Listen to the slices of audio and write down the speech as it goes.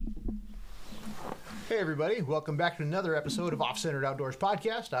Hey everybody, welcome back to another episode of Off-Centered Outdoors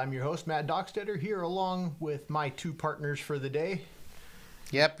Podcast. I'm your host, Matt Dockstetter, here along with my two partners for the day.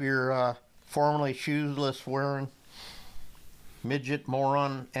 Yep, your formerly shoeless wearing midget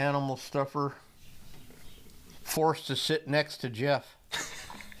moron animal stuffer forced to sit next to Jeff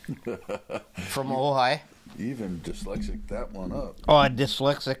from Ojai. Even dyslexic that one up. Oh, I'm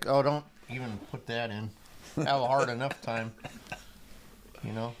dyslexic. Oh, don't even put that in. I have a hard enough time,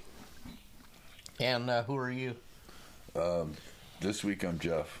 you know. And who are you? This week I'm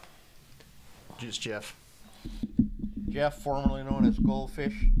Jeff. Just Jeff. Jeff, formerly known as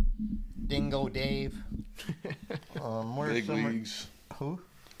Goldfish, Dingo Dave. Big leagues. Who?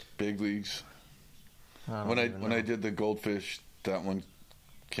 Big leagues. When I did the goldfish, that one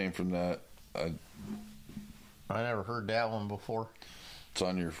came from that. I never heard that one before. It's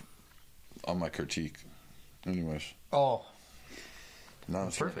on my critique. Anyways. Oh. Now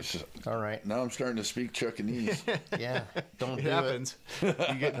I'm Perfect. All right. Now I'm starting to speak Chuckanese. Yeah. Don't It do happens. You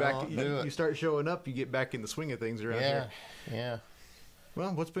get back. Don't do it. You start showing up. You get back in the swing of things around Yeah. here. Yeah.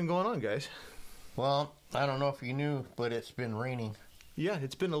 Well, what's been going on, guys? Well, I don't know if you knew, but it's been raining. Yeah,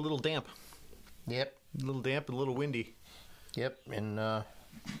 it's been a little damp. Yep. A little damp and a little windy. Yep. And I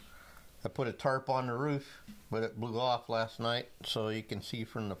put a tarp on the roof, but it blew off last night, so you can see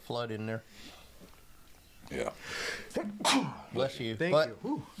from the flood in there. Yeah. Bless you. Thank But- you.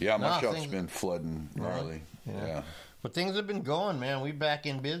 Whew. Yeah, my No, shop's things- been flooding gnarly. Yeah. Yeah. But things have been going, man. We back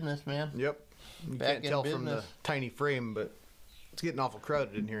in business, man. Yep. You Back can't in tell from the business. tiny frame, but it's getting awful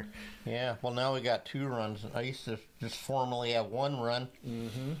crowded in here. Yeah. Well, now we got 2 runs. I used to just formally have 1 run,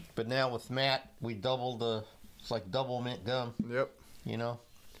 but now with Matt, we doubled it's like double mint gum, Yep. you know.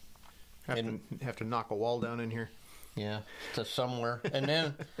 Have to knock a wall down in here. Yeah, to somewhere. And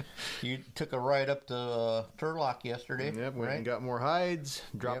then you took a ride up to Turlock yesterday, Yep. Went right? and got more hides.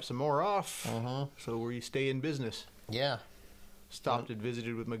 Dropped Yep. some more off. Uh-huh. So we stay in business. Yeah. Stopped and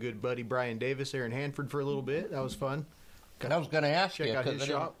visited with my good buddy Brian Davis there in Hanford for a little bit. That was fun. I was going to ask Check you. out 'cause his I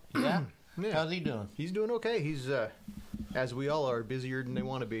didn't- shop. Yeah? Yeah. How's he doing? He's doing okay. He's, as we all are, busier than they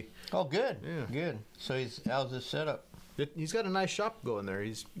want to be. Oh, good. Yeah. Good. So how's his setup? He's got a nice shop going there.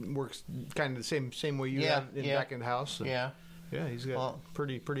 He's works kind of the same way you Yeah, have yeah. back in the house. And Yeah. yeah, he's got Well-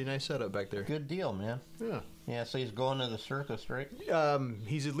 pretty nice setup back there. Good deal, man. Yeah. Yeah, so he's going to the circus, right?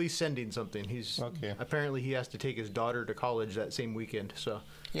 He's at least sending something. Okay. Apparently he has to take his daughter to college that same weekend. So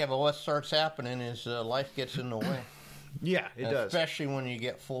Yeah, but what starts happening is life gets in the way. yeah, it does. Especially when you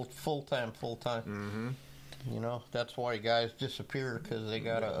get full time. Mm-hmm. You know, that's why guys disappear, because they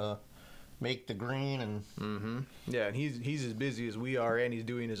got to make the green and... Yeah, and he's as busy as we are, and he's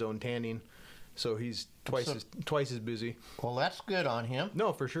doing his own tanning, so he's twice as busy. Well, that's good on him.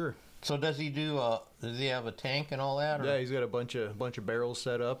 No, for sure. So does he does he have a tank and all that? Or? Yeah, he's got a bunch of barrels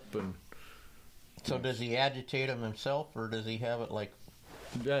set up, and So does he agitate them himself, or does he have it like...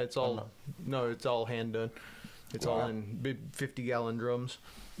 yeah, it's all it's all hand done. It's all Wow. in big 50-gallon drums.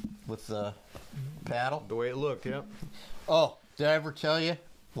 with the paddle? The way it looked, yeah. Oh, did I ever tell you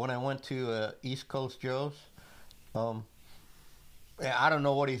when I went to East Coast Joe's? Yeah, I don't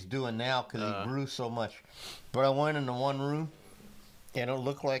know what he's doing now because he grew so much. But I went into one room, and it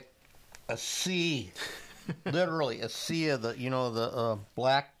looked like a sea, literally a sea of the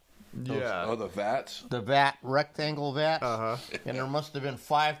black, Yeah. Oh, the vats? the rectangle vats. Uh-huh. And there must have been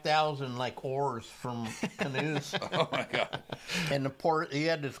 5,000 like oars from canoes. Oh, my God. And he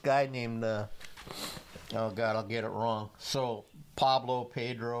had this guy named, oh God, I'll get it wrong. So Pablo,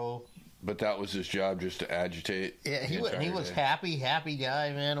 Pedro. But that was his job, just to agitate. Yeah, he the was entire day. happy guy,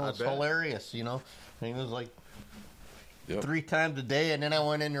 man. It was bet. hilarious, you know. And he was like Yep. 3 times a day. And then I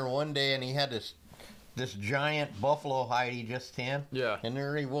went in there one day, and he had this giant buffalo hide he just tanned. Yeah. And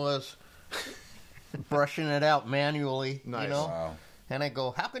there he was, brushing it out manually, Nice. you know. Wow. And I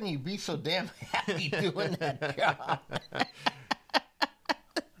go, how can you be so damn happy doing that job?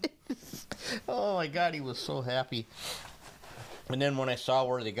 Oh, my God, he was so happy. And then when I saw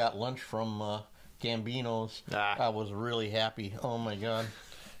where they got lunch from Gambino's, I was really happy. Oh, my God.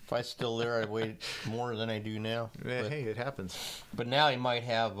 If I was still there, I'd wait more than I do now. Yeah, hey, it happens. But now he might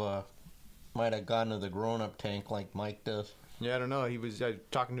have gone to the grown-up tank like Mike does. Yeah, I don't know. He was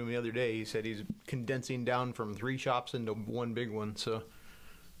talking to him the other day. He said he's condensing down from 3 shops into one big one. So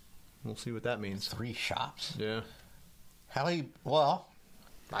we'll see what that means. 3 shops? Yeah,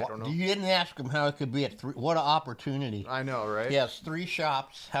 I don't know. You didn't ask him how it could be at 3. What an opportunity. I know, right? Yes, 3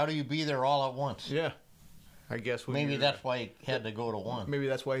 shops. How do you be there all at once? Yeah. I guess Maybe that's why he had to go to 1. Maybe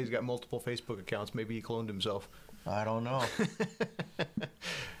that's why he's got multiple Facebook accounts. Maybe he cloned himself. I don't know.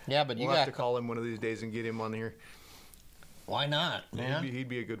 Yeah, but We'll have to call him one of these days and get him on here. Why not, man? He'd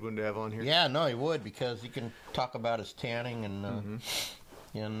be a good one to have on here. Yeah, no, he would, because he can talk about his tanning and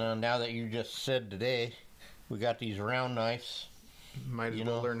now that you just said today, we got these round knives. Might as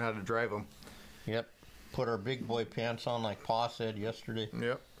well learn how to drive them. Yep. Put our big boy pants on like Pa said yesterday.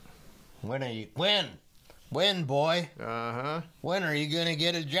 Yep. When, boy? Uh-huh. When are you going to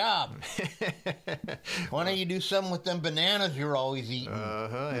get a job? Why don't you do something with them bananas you're always eating?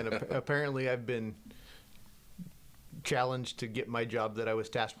 Uh-huh. And apparently I've been challenged to get my job that I was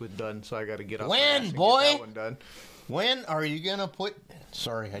tasked with done, so I got to get off my ass and boy? get that one done. When are you going to put...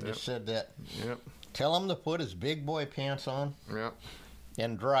 Sorry, I just said that. Yep. Tell him to put his big boy pants on Yep.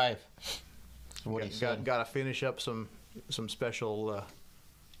 and drive. That's what he said. Got to finish up some special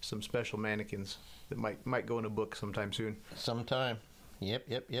mannequins that might go in a book sometime soon. Sometime. Yep.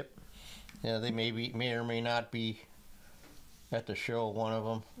 Yeah, they may or may not be at the show, one of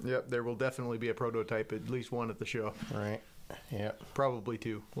them. Yep, there will definitely be a prototype, at least one at the show. Right. Yep. Probably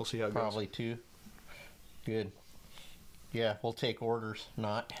two. We'll see how it Probably two. Good. Yeah, we'll take orders.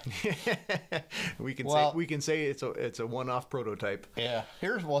 Not. we can Well- say it's a one-off prototype. Yeah.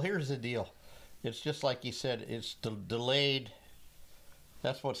 Here's the deal. It's just like you said. It's delayed.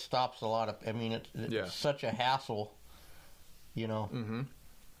 That's what stops a lot of. I mean, it's such a hassle, Mm-hmm.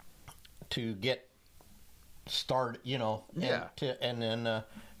 to get started. And then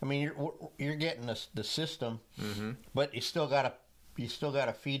I mean, you're getting the system, but you still gotta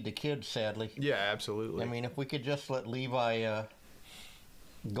feed the kids. Sadly. Yeah, absolutely. I mean, if we could just let Levi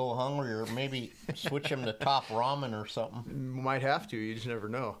go hungry, or maybe switch him to Top Ramen or something. Might have to. You just never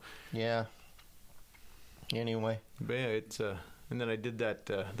know. Yeah. Anyway. But yeah, it's and then I did that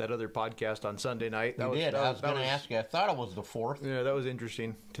other podcast on Sunday night. I was going to ask you. I thought it was the 4th. Yeah, that was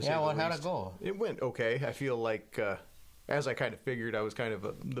interesting. To say the how'd least. it go? It went okay. I feel like, as I kind of figured, I was kind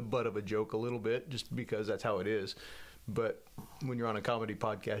of the butt of a joke a little bit, just because that's how it is. But when you're on a comedy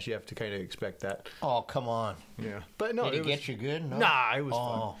podcast, you have to kind of expect that. Oh, come on. Yeah, but no, Did it get you good? No? Nah, it was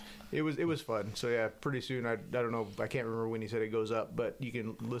fun. It was fun. So yeah, pretty soon. I don't know. I can't remember when he said it goes up, but you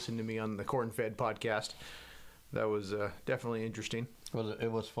can listen to me on the Corn Fed podcast. That was definitely interesting. It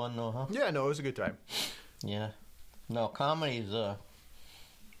was fun though, huh? Yeah, no, it was a good time. Yeah. No, comedy's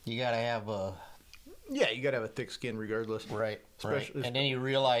you gotta have Yeah, you gotta have a thick skin regardless. right. And then you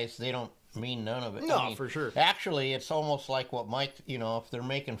realize they don't mean none of it. No, I mean, for sure. Actually, it's almost like what Mike, if they're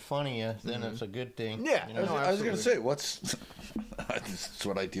making fun of you, then it's a good thing. Yeah, you know? no, I was going to say, that's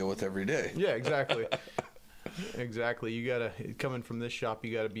what I deal with every day. Yeah, exactly. Exactly. You gotta, coming from this shop,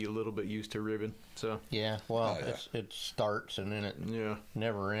 you gotta be a little bit used to ribbing. So Yeah, well, it starts and then it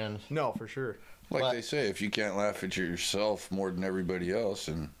never ends. No, for sure. Like they say, if you can't laugh at yourself more than everybody else,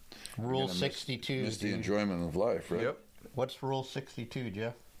 and Rule 62. miss the enjoyment of life, right? Yep. What's Rule 62,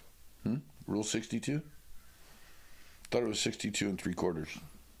 Jeff? Rule 62? Thought it was 62 3/4.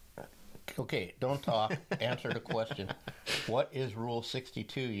 Okay, don't talk. Answer the question. What is Rule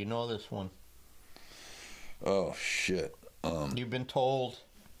 62? You know this one. Oh shit. You've been told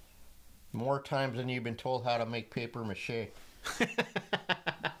more times than you've been told how to make paper mache.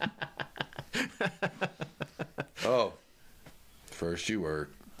 Oh, first you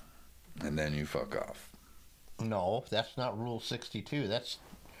work, and then you fuck off. No, that's not Rule 62. That's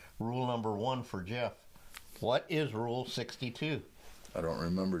rule number 1 for Jeff. What is Rule 62? I don't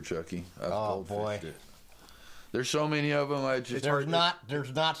remember, Chucky. I've Oh, boy. goldfished it. There's so many of them.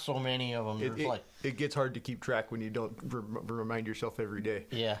 There's not so many of them. It gets hard to keep track when you don't remind yourself every day.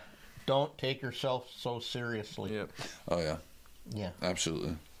 Yeah. Don't take yourself so seriously. Yep. Oh yeah, Yeah.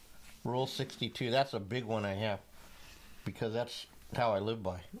 absolutely. Rule 62. That's a big one I have because that's how I live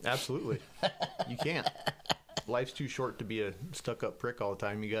by. Absolutely. You can't. Life's too short to be a stuck-up prick all the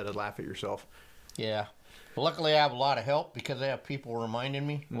time. You got to laugh at yourself. Yeah. But luckily, I have a lot of help because I have people reminding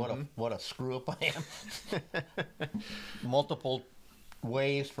me what a screw up I am. Multiple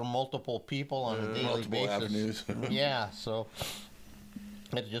ways from multiple people on a daily multiple basis. avenues. Yeah, so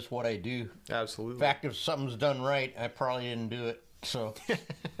it's just what I do. Absolutely. In fact, if something's done right, I probably didn't do it. So,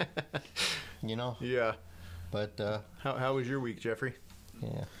 Yeah. But How was your week, Jeffrey?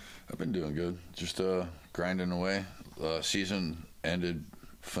 yeah. I've been doing good. Just grinding away. Season ended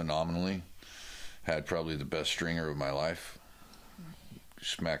phenomenally. Had probably the best stringer of my life.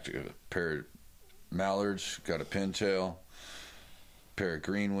 Smacked a pair of mallards, got a pintail, pair of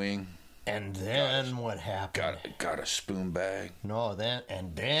green wing. And then what happened? Got a spoon bag. No,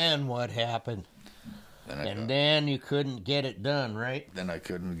 then what happened? Then Then you couldn't get it done, right? Then I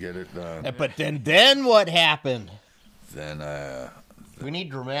couldn't get it done. But then what happened? Then We need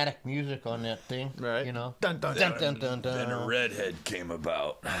dramatic music on that thing, Right. You know, Dun, dun, dun dun dun Then a dun. redhead came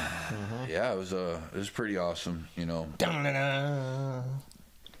about. Yeah, it was pretty awesome. You know, Dun dun dun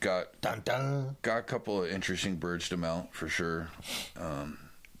got dun dun. got a couple of interesting birds to mount for sure.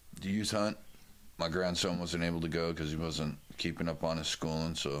 The youth hunt, my grandson wasn't able to go because he wasn't keeping up on his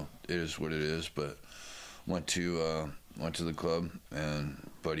schooling, so it is what it is. But went to the club, and a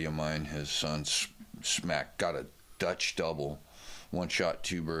buddy of mine, his son, got a Dutch double, one shot,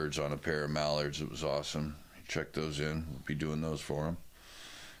 2 birds on a pair of mallards. It was awesome. He checked those in. We'll be doing those for him.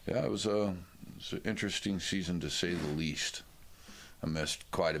 Yeah, it was an interesting season to say the least. I missed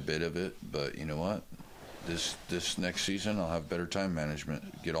quite a bit of it, but you know what? This next season, I'll have better time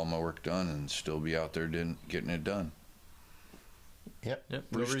management, get all my work done, and still be out there getting it done. Yep.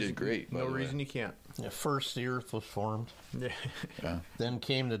 Bruce did great. No reason you can't. Yeah, first the Earth was formed. Yeah. Yeah. Then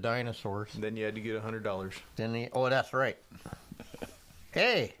came the dinosaurs. Then you had to get $100, Then oh, that's right.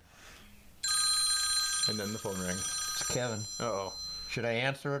 Hey, and then the phone rang. it's Kevin. Uh-oh. Should I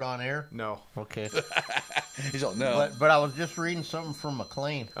answer it on air? No. Okay. He's all no. But I was just reading something from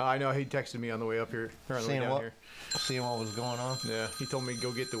McLean, I know. He texted me on the way up here. Or on the way seeing down what here. seeing what was going on. Yeah. He told me to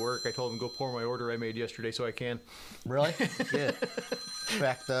go get to work. I told him go pour my order I made yesterday so I can. Really? Good. In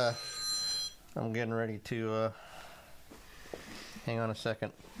fact, I'm getting ready to. Hang on a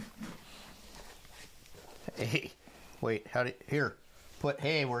second. Hey, wait. Here? Put.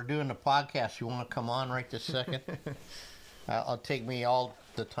 Hey, we're doing the podcast. You want to come on right this second? I'll take me all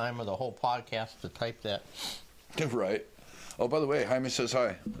the time of the whole podcast to type that. Right. Oh, by the way, Jaime says hi.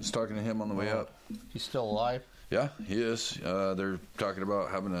 I was talking to him on the way up. He's still alive? Yeah, he is. They're talking about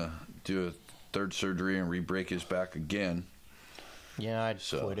having to do a third surgery and re-break his back again. Yeah, I'd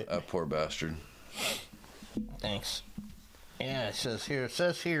So quit it. that poor bastard. Thanks. Yeah, it says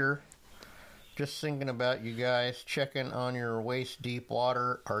here, just thinking about you guys, checking on your waist deep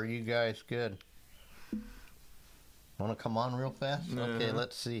water. Are you guys good? Want to come on real fast? Okay,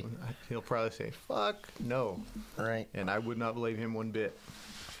 let's see. He'll probably say, fuck no. Right. And I would not blame him one bit.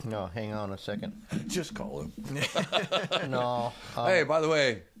 No, hang on a second. Just call him. No. Hey, by the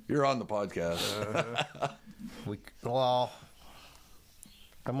way, you're on the podcast.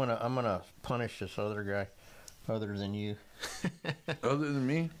 I'm gonna punish this other guy, other than you. Other than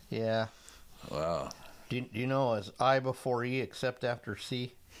me? Yeah. Wow. Do you know is I before E except after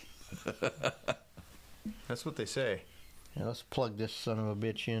C? That's what they say. Yeah, let's plug this son of a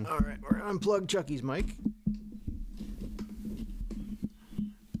bitch in. All right, we're going to unplug Chucky's mic.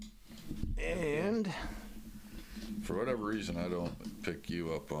 And For whatever reason, I don't pick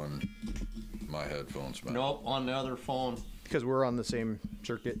you up on my headphones, man. Nope, on the other phone. because we're on the same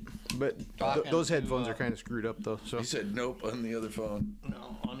circuit. But those headphones are kind of screwed up, though. So He said nope on the other phone.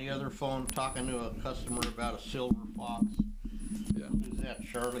 No, on the other phone, talking to a customer about a silver fox. Yeah. Who's that?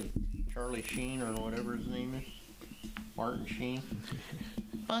 Charlie Sheen or whatever his name is. Martin Sheen.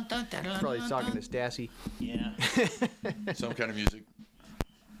 probably talking to Stassi. Yeah. Some kind of music.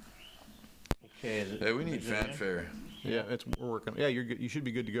 Okay. Is it, Hey, we need is it in? fanfare. Yeah, we're working. Yeah, you're good. You should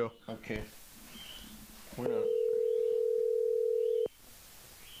be good to go. Okay. We're not.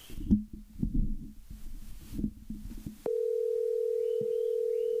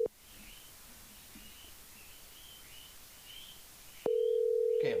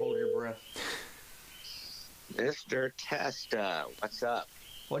 Okay, hold your breath. Mr. Testa, what's up?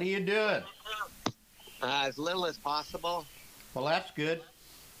 What are you doing? As little as possible. Well, that's good.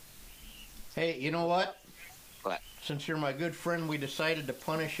 Hey, you know what? What? Since you're my good friend, we decided to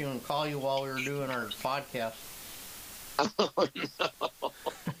punish you and call you while we were doing our podcast. Oh, no.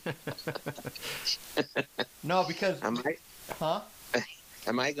 No, because... Huh?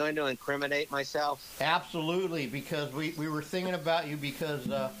 Am I going to incriminate myself? Absolutely, because we were thinking about you because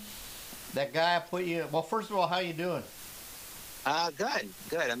that guy I put you... Well, first of all, how you doing?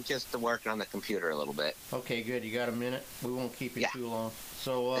 Good. I'm just working on the computer a little bit. Okay, good. You got a minute? We won't keep you Yeah. too long.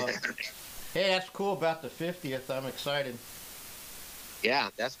 So, hey, that's cool about the 50th. I'm excited. Yeah,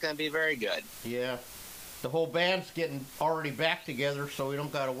 that's going to be very good. Yeah. The whole band's getting already back together, so we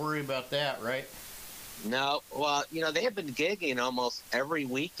don't got to worry about that, right? No, well, they have been gigging almost every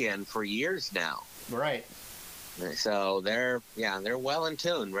weekend for years now. Right. So they're well in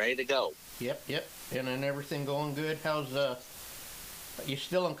tune, ready to go. Yep. And then everything going good. How's you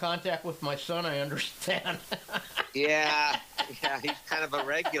still in contact with my son, I understand. Yeah, he's kind of a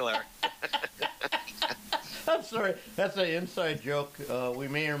regular. I'm sorry. That's an inside joke we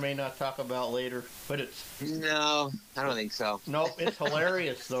may or may not talk about later, but it's... No, I don't think so. Nope, it's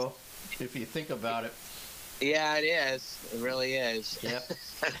hilarious, though, if you think about it. Yeah, it is. It really is. Yep.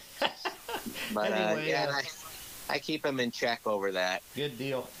 But Anyway, I keep him in check over that. Good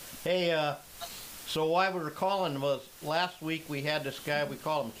deal. Hey, so why we were calling was last week we had this guy, we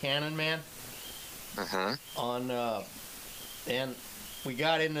call him Cannon Man. And we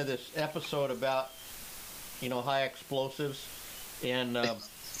got into this episode about, high explosives and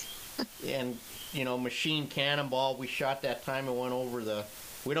machine cannonball. We shot that time and went over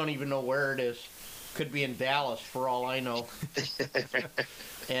we don't even know where it is. Could be in Dallas for all I know.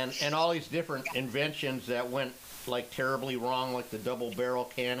 and all these different inventions that went like terribly wrong, like the double barrel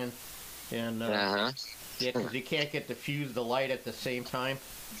cannon. And yeah, because you can't get to fuse the light at the same time.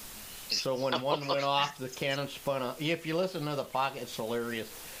 So when one went off, the cannon spun up. If you listen to the pocket, it's hilarious.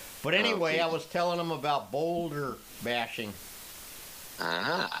 But anyway, I was telling them about boulder bashing.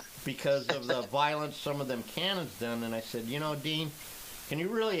 Because of the violence some of them cannons done. And I said, Dean, can you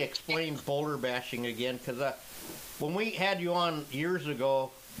really explain boulder bashing again? Because when we had you on years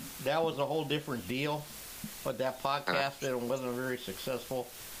ago, that was a whole different deal. But that podcast it wasn't very successful.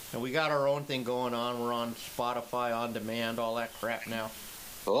 And we got our own thing going on. We're on Spotify, On Demand, all that crap now.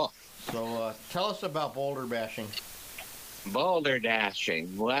 Cool. So tell us about boulder bashing. Boulder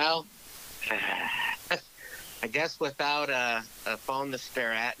dashing. Well, I guess without a phone to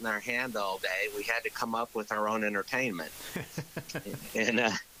stare at in our hand all day, we had to come up with our own entertainment.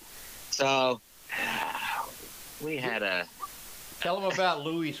 And so we had a... Tell them about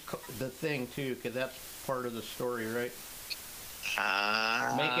Louis, the thing, too, because that's part of the story, right?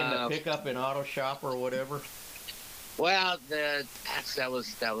 Making the pickup in auto shop or whatever. Well, that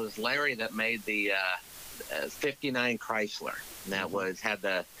was Larry that made the 59 Chrysler. And that had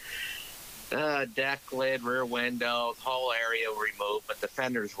the deck lid, rear window, the whole area removed, but the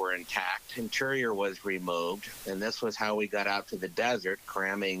fenders were intact. Interior was removed, and this was how we got out to the desert,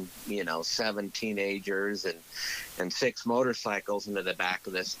 cramming 7 teenagers and 6 motorcycles into the back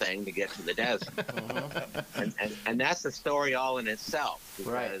of this thing to get to the desert. and that's a story all in itself,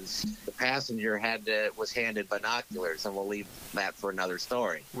 because the passenger was handed binoculars, and we'll leave that for another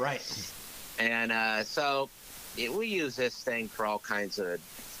story. Right. And so we use this thing for all kinds of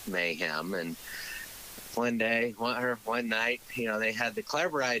mayhem. And one night, they had the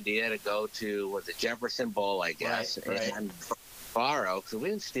clever idea to go to the Jefferson Bowl, I guess, and borrow, because we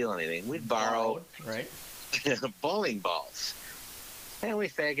didn't steal anything. We'd borrow bowling balls. And we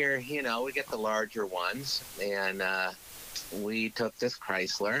figure, we get the larger ones. And we took this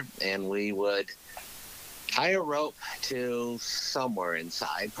Chrysler, and we would tie a rope to somewhere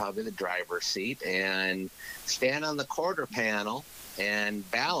inside, probably the driver's seat, and stand on the quarter panel and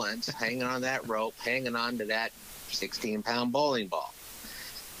balance, hanging on that rope, hanging on to that 16-pound bowling ball.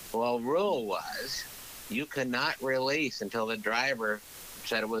 Well, rule was you could not release until the driver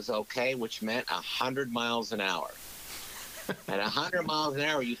said it was okay, which meant 100 miles an hour. At 100 miles an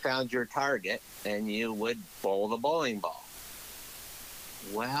hour, you found your target, and you would bowl the bowling ball.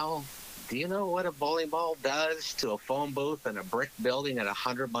 Well, do you know what a bowling ball does to a phone booth in a brick building at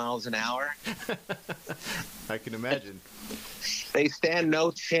 100 miles an hour? I can imagine. They stand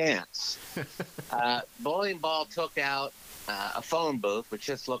no chance. Bowling ball took out a phone booth, which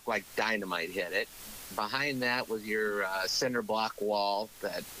just looked like dynamite hit it. Behind that was your cinder block wall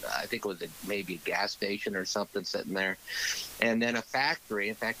that I think was maybe a gas station or something sitting there. And then a factory.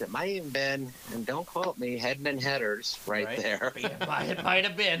 In fact, it might even been, and don't quote me, Hedman Headers right there. It might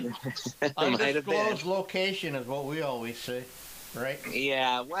have been. Undisclosed location is what we always say, right?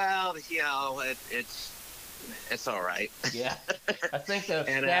 Yeah, well, it's all right. Yeah. I think the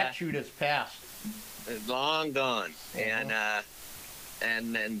statute has passed. It's long gone.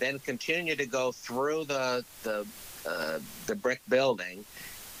 And then continue to go through the brick building,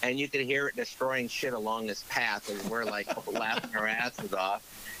 and you could hear it destroying shit along this path, and we're like laughing our asses off,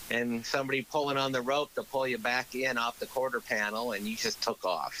 and somebody pulling on the rope to pull you back in off the quarter panel, and you just took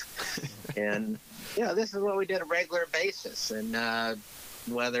off. And this is what we did on a regular basis. And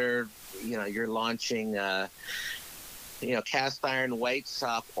whether you're launching cast iron weights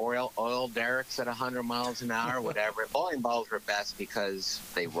off oil derricks at 100 miles an hour, whatever. Bowling balls were best because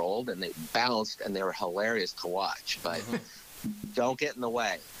they rolled and they bounced and they were hilarious to watch. But don't get in the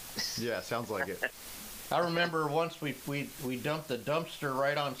way. Yeah, sounds like it. I remember once we dumped the dumpster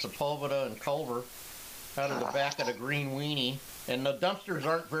right on Sepulveda and Culver out of the back of the Green Weenie. And the dumpsters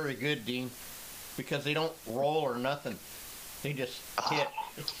aren't very good, Dean, because they don't roll or nothing. They just hit.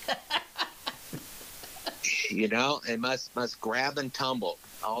 It must grab and tumble,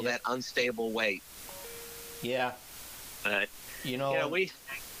 all that unstable weight. Yeah. We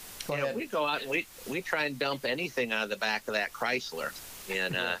go out and we try and dump anything out of the back of that Chrysler.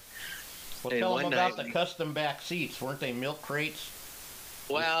 And tell them about the custom back seats. Weren't they milk crates?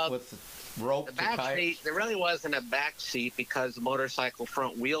 Well, with rope The to back tie. seat, there really wasn't a back seat because the motorcycle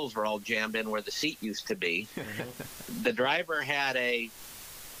front wheels were all jammed in where the seat used to be. The driver had a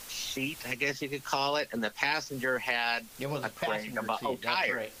seat, I guess you could call it, and the passenger had It was a crane passenger seat. That's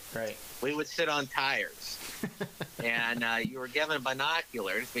tires. right. We would sit on tires. And you were given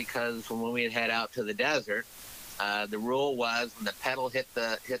binoculars because when we'd head out to the desert, the rule was when the pedal hit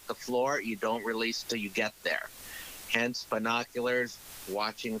the floor, you don't release till you get there. Hence, binoculars,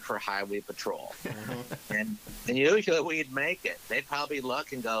 watching for highway patrol. And usually we'd make it. They'd probably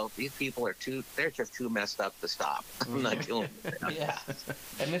look and go, these people they're just too messed up to stop. I'm not dealing with them. Yeah.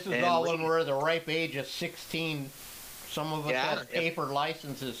 And this is all when we're the ripe age of 16. Some of us have paper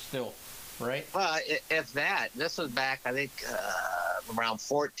licenses still, right? Well, if that, this was back, I think, around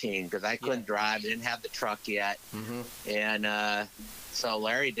 14, because I couldn't drive, didn't have the truck yet. And so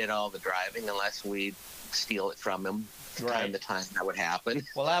Larry did all the driving unless we'd steal it from him. Time to time that would happen.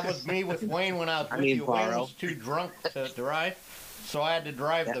 Well, that was me with Wayne when I was with you. Wayne was too drunk to drive, so I had to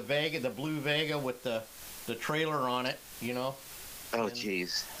drive the Vega, the blue Vega with the trailer on it, you know. Oh,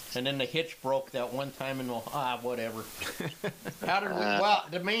 jeez. And then the hitch broke that one time, and whatever. How did we? Well,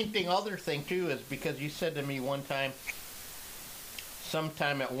 the main thing, other thing too, is because you said to me one time,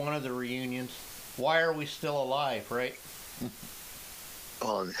 sometime at one of the reunions, why are we still alive, right?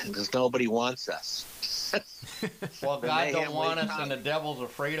 Oh, because nobody wants us. Well, God don't want us, and the devil's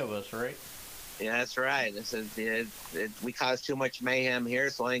afraid of us, right? Yeah, that's right. This is we cause too much mayhem here,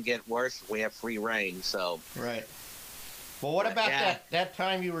 so it ain't get worse. We have free reign, so. Right. Well, what about that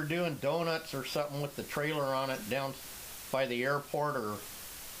time you were doing donuts or something with the trailer on it down by the airport or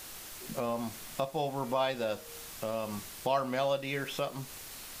up over by the Bar Melody or something?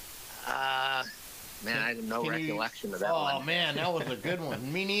 Man, I have no recollection of that one. Oh, man, that was a good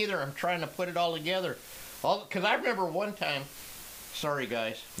one. Me neither. I'm trying to put it all together. Because I remember one time, sorry,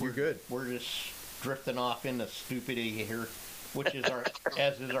 guys. You're good. We're just drifting off into stupidity here, which is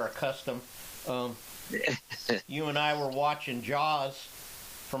as is our custom. You and I were watching Jaws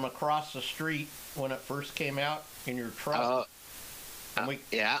from across the street when it first came out in your truck.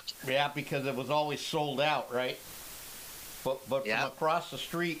 Yeah, because it was always sold out, right? But from across the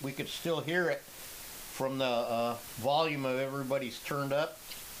street, we could still hear it from the volume of everybody's turned up.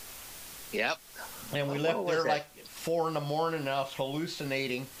 Yep. And we left there like 4 in the morning, and I was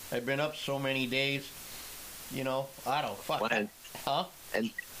hallucinating. I'd been up so many days, you know. I don't fuck.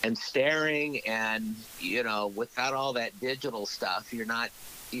 And staring, and you know, without all that digital stuff,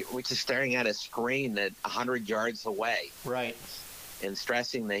 we're just staring at a screen that 100 yards away. Right. And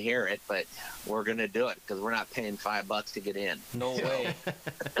stressing to hear it, but we're going to do it because we're not paying $5 to get in. No way.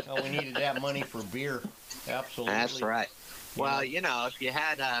 No, we needed that money for beer. Absolutely. That's right. Well, you know, if you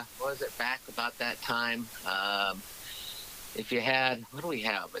had, what was it, back about that time? If you had, what do we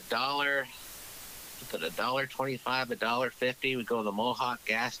have? $1.25, $1.50. We go to the Mohawk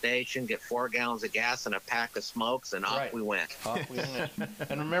gas station, get 4 gallons of gas and a pack of smokes, and off we went. Off we went.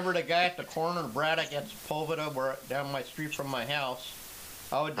 And remember the guy at the corner of Braddock at Sepulveda, where down my street from my house?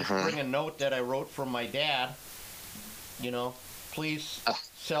 I would just bring a note that I wrote from my dad. You know, please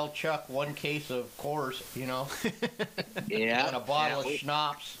sell Chuck 1 case of Coors, you know. Yeah. And a bottle of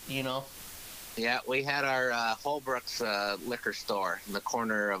schnapps, you know. Yeah, we had our Holbrook's liquor store in the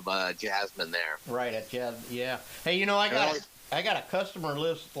corner of Jasmine there. Right at Jasmine, yeah. Hey, you know, I got a customer who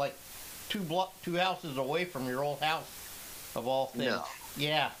lives like 2 houses away from your old house, of all things. No.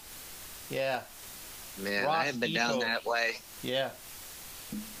 Yeah. Man, Ross I haven't been down that way. Yeah.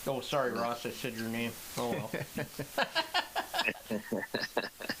 Oh, sorry, Ross, I said your name. Oh, well.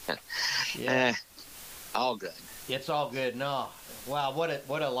 Yeah. All good. It's all good. No. Wow, what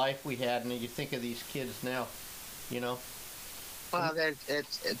a life we had, and you think of these kids now, you know. Well,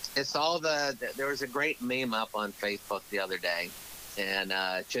 it's all there was a great meme up on Facebook the other day, and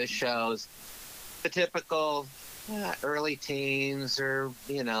it just shows the typical early teens, or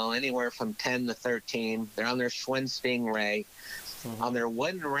you know, anywhere from 10 to 13. They're on their Schwinn Stingray. On their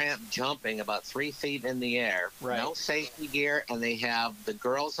wooden ramp, jumping about 3 feet in the air, no safety gear, and they have the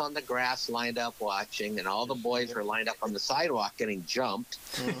girls on the grass lined up watching, and all the boys are lined up on the sidewalk getting jumped,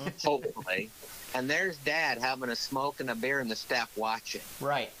 hopefully. And there's Dad having a smoke and a beer in the step watching.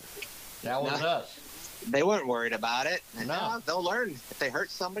 Right. That was us. They weren't worried about it. No, they'll learn. If they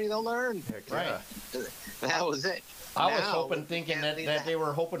hurt somebody, they'll learn. Right. That was it. I was thinking that they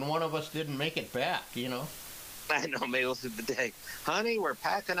were hoping one of us didn't make it back, you know. I know, maybe this is the day. Honey, we're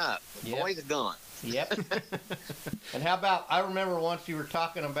packing up. The boys are gone. Yep. And how about, I remember once you were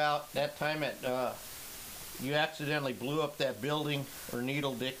talking about that time at You accidentally blew up that building, or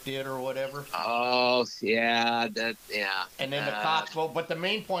Needle Dick did, or whatever. Oh, yeah, yeah. And then the cops, but the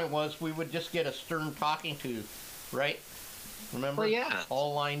main point was we would just get a stern talking to, right? Remember? Well, yeah.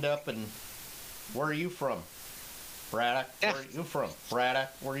 All lined up, and where are you from? Braddock, Yeah. where are you from? Braddock,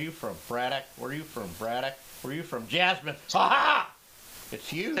 where are you from? Braddock, where are you from? Braddock, where are you from? Jasmine, ha-ha!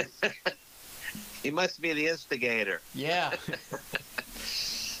 It's you. He must be the instigator. Yeah.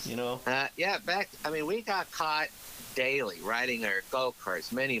 You know? Yeah, we got caught daily riding our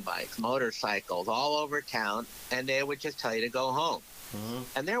go-karts, mini bikes, motorcycles all over town, and they would just tell you to go home. Mm-hmm.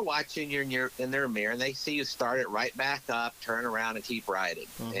 And they're watching you in their mirror, and they see you start it right back up, turn around, and keep riding.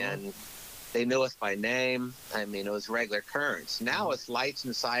 Mm-hmm. And they knew us by name. I mean, it was regular occurrence. Now it's lights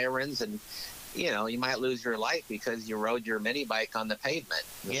and sirens, and you might lose your life because you rode your mini bike on the pavement.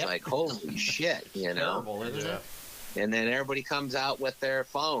 It's like, holy shit, Terrible, isn't it? And then everybody comes out with their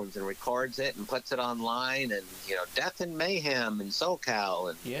phones and records it and puts it online, and death and mayhem in SoCal.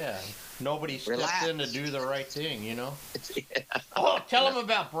 And yeah, nobody stepped in to do the right thing, Yeah. Oh, tell them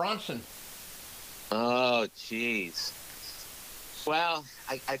about Bronson. Oh, jeez. Well,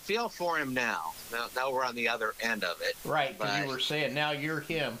 I feel for him now. Now we're on the other end of it. Right, because you were saying now you're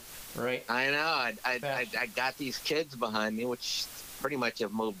him, right? I know. I got these kids behind me, which pretty much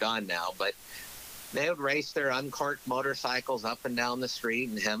have moved on now, but they would race their uncorked motorcycles up and down the street,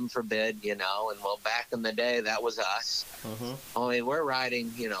 and heaven forbid, and well, back in the day, that was us. Mm-hmm. Only we're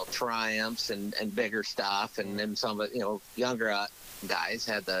riding, Triumphs and bigger stuff, and then some of younger guys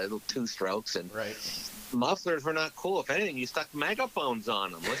had the little two-strokes, and right. Mufflers were not cool. If anything, you stuck megaphones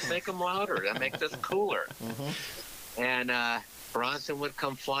on them. Let's make them louder. That makes us cooler. Mm-hmm. And Bronson would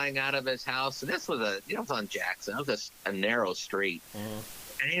come flying out of his house, and this was it was on Jackson. It was a narrow street. Mm-hmm.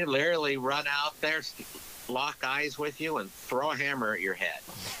 And he'd literally run out there, lock eyes with you, and throw a hammer at your head.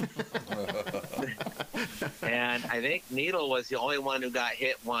 And I think Needle was the only one who got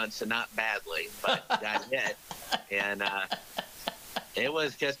hit once, and not badly, but got hit. And it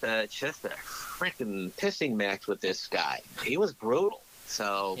was just a freaking pissing match with this guy. He was brutal.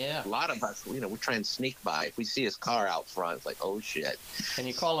 So yeah. A lot of us, we try and sneak by. If we see his car out front, it's like, oh shit. And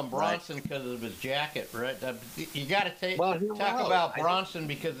you call him Bronson because of his jacket, right? You got to talk Well, about Bronson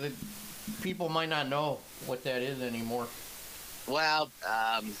because people might not know what that is anymore. Well,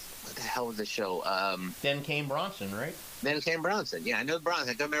 what the hell was the show? Then Came Bronson, right? Then Came Bronson. Yeah, I know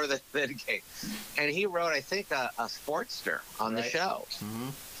Bronson. I don't remember the Then Came. And he wrote, I think, a Sportster on the show. Mm-hmm.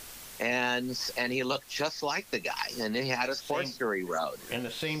 And he looked just like the guy, and he had a Sportster he rode. And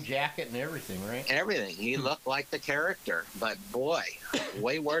the same jacket and everything, right? Everything. He looked like the character, but boy,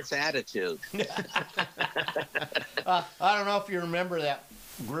 way worse attitude. I don't know if you remember that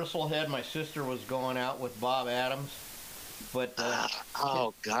Gristlehead my sister was going out with Bob Adams, but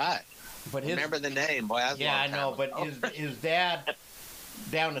oh God! But remember the name, boy? I know. But his dad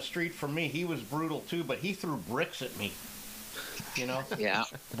down the street from me, he was brutal too, but he threw bricks at me. Yeah.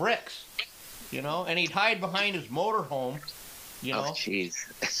 Bricks. And he'd hide behind his motorhome, Oh, jeez.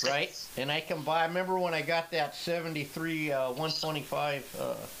 Right? And I remember when I got that 73 125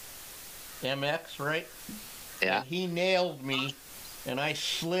 MX, right? Yeah. And he nailed me, and I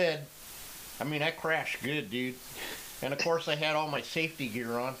slid. I mean, I crashed good, dude. And, of course, I had all my safety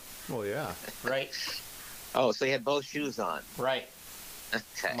gear on. Oh, yeah. Right? Oh, so you had both shoes on. Right.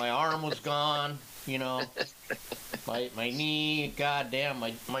 Okay. My arm was gone. My knee, goddamn,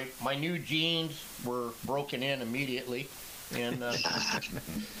 my new jeans were broken in immediately, and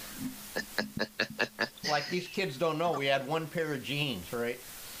like these kids don't know, we had one pair of jeans, right?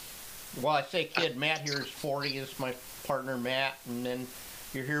 Well, I say kid, Matt here is 40, is my partner Matt, and then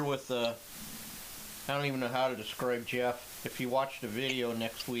you're here with I don't even know how to describe Jeff. If you watch the video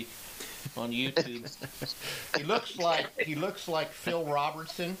next week on YouTube, he looks like Phil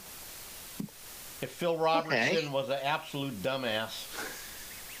Robertson. If Phil Robertson was an absolute dumbass.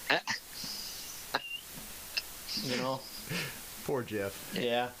 Poor Jeff.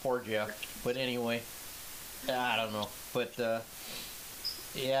 Yeah, poor Jeff. But anyway, I don't know. But,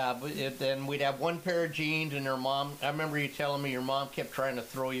 then we'd have one pair of jeans, and her mom, I remember you telling me your mom kept trying to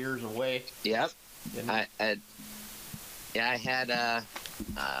throw yours away. Yep. I had,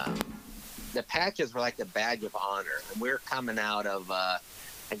 the patches were like the badge of honor. And we were coming out of,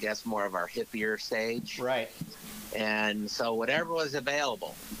 I guess, more of our hippier stage. Right. And so whatever was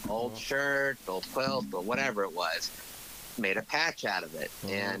available, old shirt, old quilt, or whatever it was, made a patch out of it.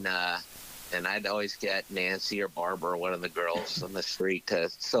 And I'd always get Nancy or Barbara or one of the girls on the street to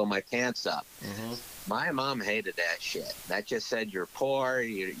sew my pants up. My mom hated that shit. That just said you're poor,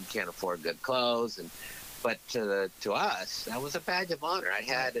 you can't afford good clothes. And But to us, that was a badge of honor. I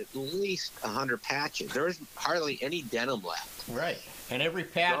had at least 100 patches. There was hardly any denim left. Right, and every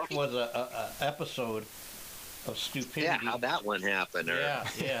patch was a episode of stupidity. Yeah, how that one happened. Or,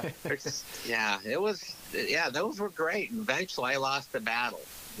 it was. Yeah, those were great. And eventually, I lost the battle.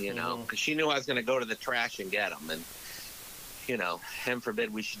 You know, because she knew I was going to go to the trash and get them, and you know, heaven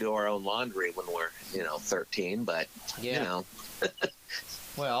forbid we should do our own laundry when we're 13. But you know.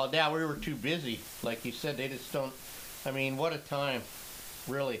 Well, yeah, we were too busy. Like you said, they just don't. I mean, what a time,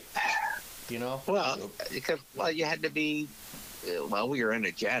 really. You know. Well, because you had to be. Well, we were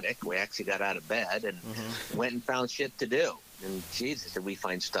energetic. We actually got out of bed and went and found shit to do. And Jesus, did we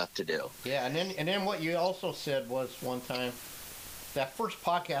find stuff to do? Yeah, and then what you also said was one time, that first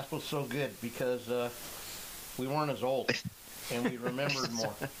podcast was so good because we weren't as old and we remembered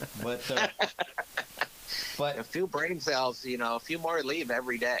more. But a few brain cells, a few more leave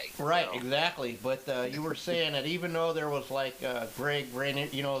every day. Right, exactly. But you were saying that even though there was like Greg, Rainier,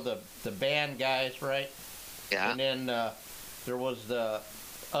 the band guys, right? Yeah. And then there was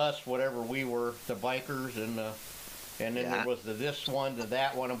us, whatever we were, the bikers, and then there was the this one, the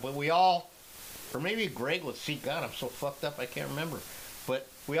that one. But we all, or maybe Greg was, God, I'm so fucked up, I can't remember. But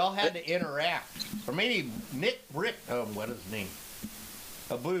we all had to interact. Or maybe Rick, what is his name?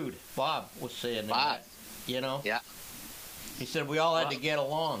 Abood, Bob was saying that. Yeah. He said we all had to get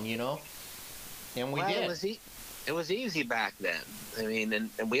along, and we did. It was easy back then. I mean, and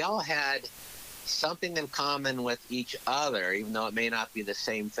we all had something in common with each other, even though it may not be the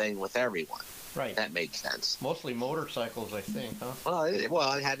same thing with everyone. Right. That makes sense. Mostly motorcycles, I think, huh?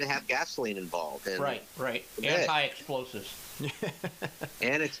 Well, it had to have gasoline involved. And right. And high explosives.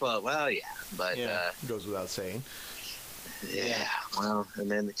 And explode. Well, yeah, but goes without saying. Yeah. Well,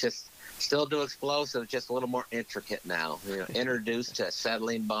 and then it just. Still do explosives, just a little more intricate now. Introduced to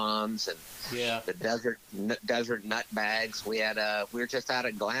acetylene bombs and the desert nut bags. We were just out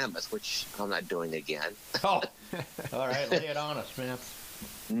at Glamis, which I'm not doing again. Oh, all right, lay it on us, man.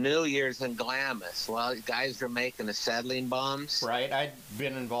 New Year's in Glamis. Well, guys are making acetylene bombs. Right, I'd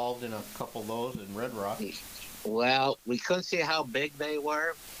been involved in a couple of those in Red Rock. Well, we couldn't see how big they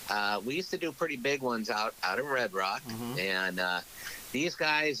were. We used to do pretty big ones out in Red Rock, and these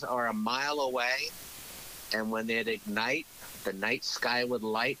guys are a mile away, and when they'd ignite, the night sky would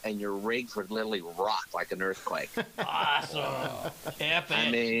light, and your rigs would literally rock like an earthquake. Awesome. Epic.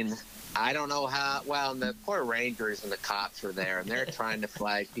 I mean, I don't know how. Well, and the poor rangers and the cops were there, and they're trying to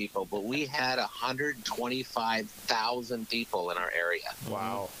flag people, but we had 125,000 people in our area.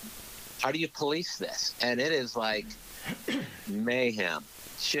 Wow. How do you police this? And it is like mayhem.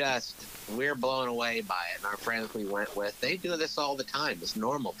 Just, we're blown away by it. And our friends we went with, they do this all the time. It's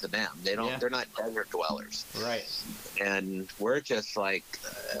normal to them. They're not desert dwellers. Right. And we're just like,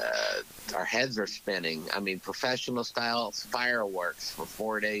 our heads are spinning. I mean, professional style fireworks for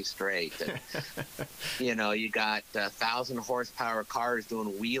 4 days straight. And, you got 1,000 horsepower cars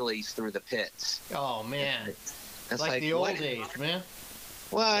doing wheelies through the pits. Oh, man. It's like the old days, man.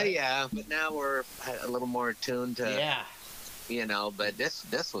 Well, yeah, but now we're a little more attuned to... Yeah. But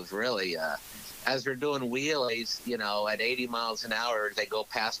this was really, as they're doing wheelies, at 80 miles an hour, they go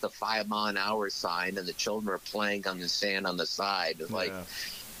past the 5 mile an hour sign, and the children are playing on the sand on the side. It's like,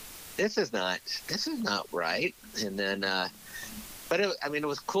 this is not right. And then, but it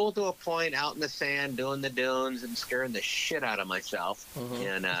was cool to a point, out in the sand, doing the dunes and scaring the shit out of myself.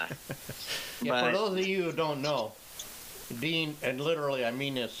 And for those of you who don't know, Dean, and literally I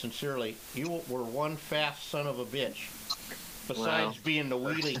mean this sincerely, you were one fast son of a bitch. Besides being the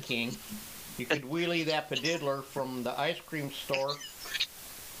wheelie king, you could wheelie that pediddler from the ice cream store,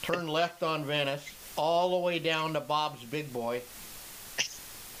 turn left on Venice, all the way down to Bob's Big Boy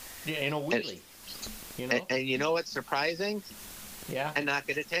in a wheelie. And you know what's surprising? Yeah. And not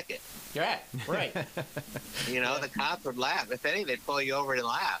get a ticket. Yeah, right. The cops would laugh. If anything, they'd pull you over to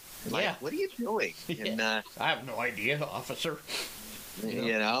laugh. Like, what are you doing? And, I have no idea, officer. I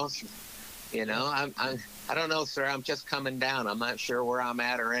don't know, sir. I'm just coming down. I'm not sure where I'm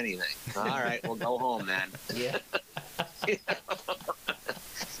at or anything. All right, we'll go home then.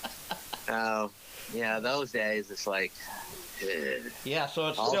 Yeah. Those days, it's like... Yeah, so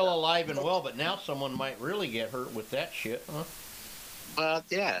it's still alive and well, but now someone might really get hurt with that shit, huh? Well,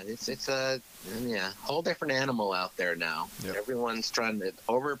 yeah, it's a whole different animal out there now. Yep. Everyone's trying to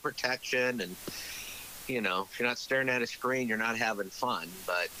overprotection, and if you're not staring at a screen, you're not having fun.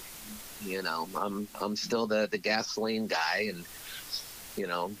 But I'm still the gasoline guy, and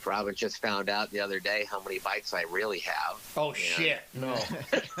Robin just found out the other day how many bikes I really have. Oh shit! No,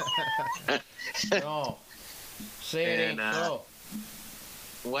 no. Say it ain't so.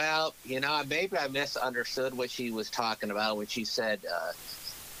 Well, maybe I misunderstood what she was talking about when she said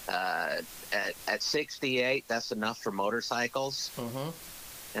at 68, that's enough for motorcycles.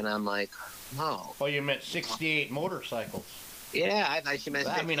 Mm-hmm. And I'm like, no. Oh, you meant 68 motorcycles. Yeah, I thought she meant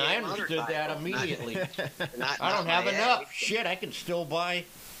 68 I mean, I understood that motorcycles. immediately. Not I don't have my enough. age. Shit, I can still buy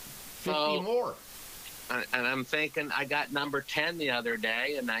 50 more. And I'm thinking, I got number 10 the other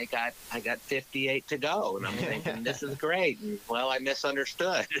day, and I got 58 to go, and I'm thinking, this is great. And, well, I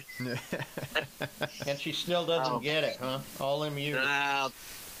misunderstood. And she still doesn't get it, huh? All them years. Well,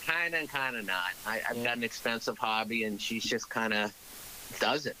 kind of not. I've got an expensive hobby, and she's just kind of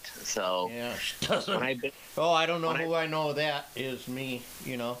doesn't. So Yeah, she doesn't. when I I don't know who I know that is me,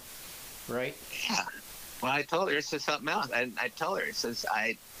 right? yeah, well, I told her this is something else, and I told her, it says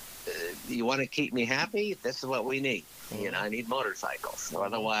you want to keep me happy? This is what we need. I need motorcycles. So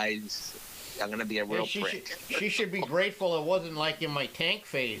otherwise, I'm going to be a real prick. She should be grateful it wasn't like in my tank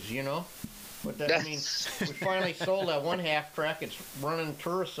phase, But that means we finally sold that one half track. It's running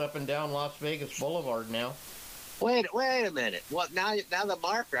tourists up and down Las Vegas Boulevard now. Wait a minute. Well, now the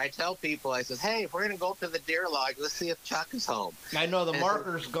marker, I tell people, I says, hey, if we're going to go up to the deer lodge, let's see if Chuck is home. I know the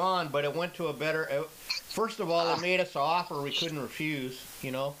marker's gone, but it went to a better... First of all, it made us an offer we couldn't refuse,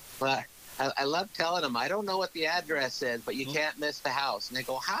 But I love telling them, I don't know what the address is, but you can't miss the house. And they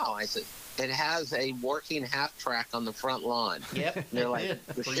go, how? I said, it has a working half track on the front lawn. Yep, And they're like,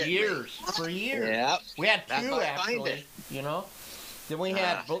 for years. For years. Yep. We had That's two, how I find actually, Then we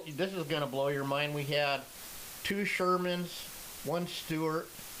had... This is going to blow your mind. We had 2 Shermans, 1 Stewart,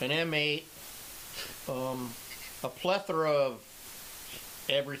 an M8, a plethora of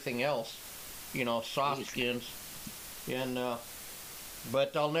everything else, soft skins, and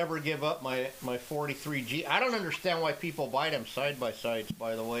but I'll never give up my 43G. I don't understand why people buy them side by sides.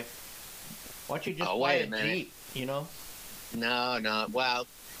 By the way, why don't you just buy a Jeep? No. Well,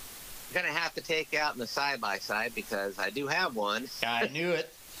 I'm gonna have to take out in the side by side because I do have one. I knew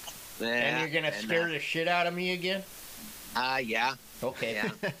it. Yeah, and you're gonna scare the shit out of me again? Yeah. Okay.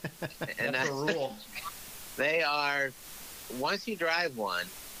 Yeah. And that's a rule. They are. Once you drive one,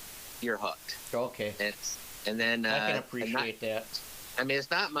 you're hooked. Okay. And then I can appreciate that. I mean,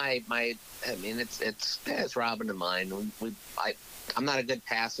 it's not my. I mean, it's Robin and mine. I'm not a good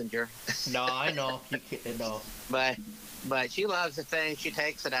passenger. No, I know. No. But she loves the thing. She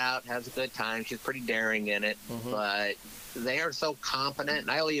takes it out, has a good time. She's pretty daring in it. Mm-hmm. But they are so competent, and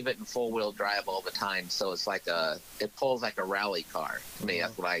I leave it in full-wheel drive all the time. So it's like it pulls like a rally car to me.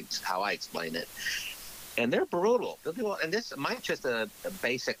 Mm-hmm. That's how I explain it. And they're brutal. And mine's just a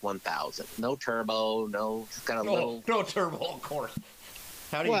basic 1000. No turbo, it's got a little... No turbo, of course.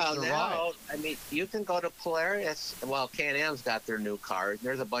 How do you survive? Now, I mean, you can go to Polaris. Well, Can-Am's got their new cars.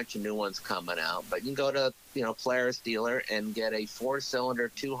 There's a bunch of new ones coming out. But you can go to, Polaris dealer and get a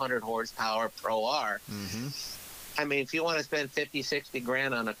 4-cylinder, 200 horsepower Pro R. Mm-hmm. I mean, if you want to spend 50, 60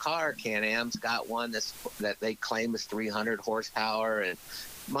 grand on a car, Can-Am's got one that they claim is 300 horsepower. And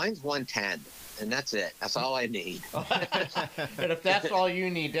mine's 110. And that's it. That's all I need. And if that's all you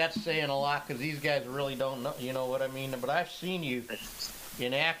need, that's saying a lot because these guys really don't know. You know what I mean? But I've seen you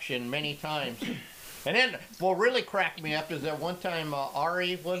in action many times. And then, what really cracked me up is that one time,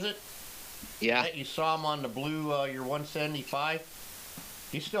 Ari, was it? Yeah. That you saw him on the blue, your 175.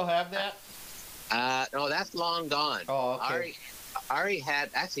 Do you still have that? No, that's long gone. Oh, okay. Ari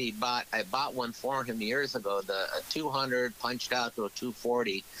had actually I bought one for him years ago. A 200 punched out to a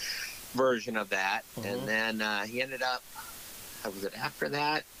 240 version of that, and then he ended up. Was it after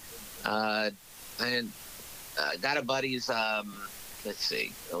that? And got a buddy's. Let's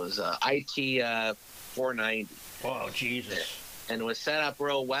see. It was IT 490. Oh, Jesus. And it was set up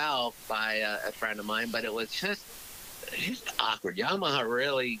real well by a friend of mine, but it was just awkward. Yamaha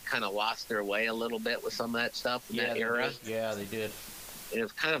really kind of lost their way a little bit with some of that stuff in that era. Yeah, they did. It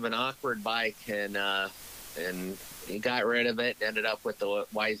was kind of an awkward bike, and he got rid of it. Ended up with the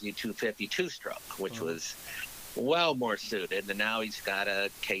YZ250 two-stroke, which was well more suited. And now he's got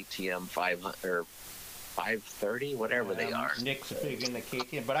a KTM 500 or 530, whatever they are. Nick's big in the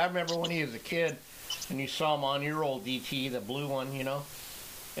KTM, but I remember when he was a kid, and you saw him on your old DT, the blue one,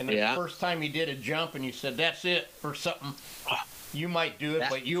 And the first time he did a jump, and you said, "That's it for something. You might do it,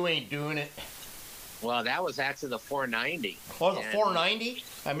 but you ain't doing it." Well, that was actually the 490. Oh, the 490?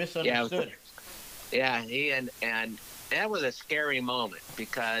 I misunderstood. Yeah, and that was a scary moment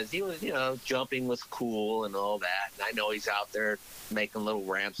because he was, jumping was cool and all that. And I know he's out there making little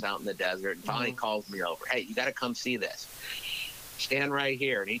ramps out in the desert. And finally calls me over. Hey, you got to come see this. Stand right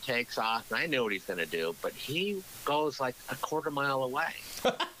here. And he takes off. And I knew what he's going to do, but he goes like a quarter mile away.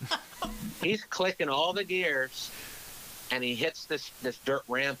 He's clicking all the gears, and he hits this dirt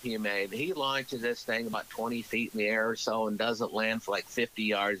ramp he made. He launches this thing about 20 feet in the air or so and doesn't land for like 50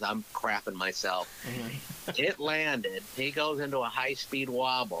 yards. I'm crapping myself. It landed. He goes into a high-speed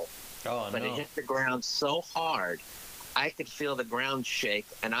wobble. Oh, but no. it hit the ground so hard, I could feel the ground shake,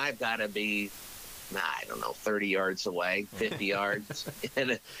 and I've got to be, I don't know, 30 yards away, 50 yards.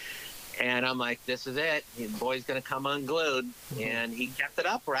 And I'm like, this is it. The boy's going to come unglued. And he kept it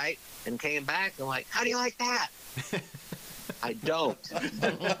upright and came back. I'm like, how do you like that? I don't.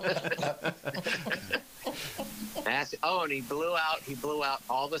 And he blew out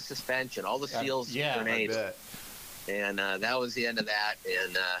all the suspension, all the seals, grenades. And that was the end of that.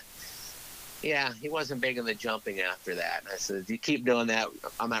 And he wasn't big in the jumping after that. And I said, if you keep doing that,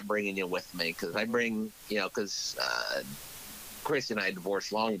 I'm not bringing you with me, because I bring, because Chris and I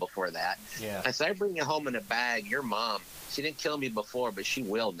divorced long before that. Yeah. I said, I bring you home in a bag. Your mom, she didn't kill me before, but she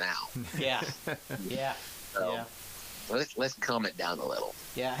will now. Yeah. Yeah. So, yeah. Let's calm it down a little.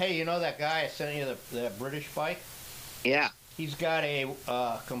 Yeah. Hey, you know that guy I sent you, the British bike? Yeah. He's got a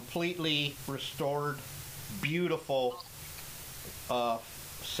completely restored, beautiful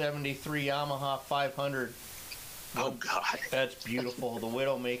 73 Yamaha 500. Oh, God. That's beautiful. The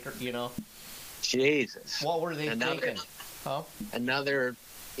Widowmaker, you know. Jesus. What were they thinking? Huh?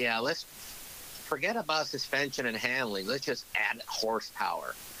 Let's forget about suspension and handling. Let's just add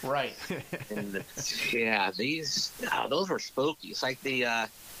horsepower. Right. And those were spooky. It's like a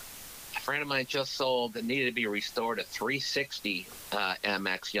friend of mine just sold that needed to be restored a 360 MX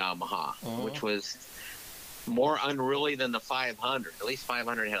Yamaha, which was more unruly than the 500. At least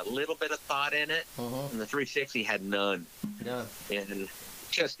 500 had a little bit of thought in it, and the 360 had none. None. And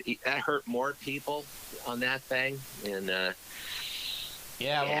that hurt more people on that thing. And well,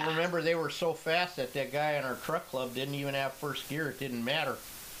 remember, they were so fast that guy in our truck club didn't even have first gear. It didn't matter.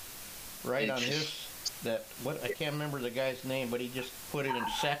 Right on his, I can't remember the guy's name, but he just put it in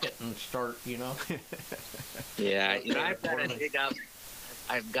second and start, you know. Yeah, I've got to dig up.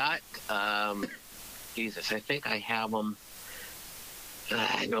 I've got, Jesus, I think I have them.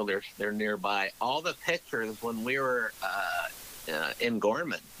 I know they're nearby. All the pictures when we were in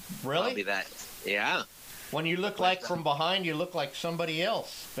Gorman. Really? Probably that. Yeah. When you look like from behind, you look like somebody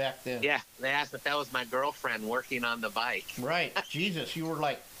else back then. Yeah, they asked if that was my girlfriend working on the bike. Right. Jesus, you were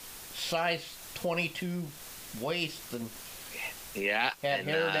like size 22 waist and had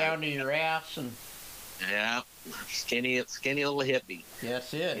hair down to your ass and skinny little hippie.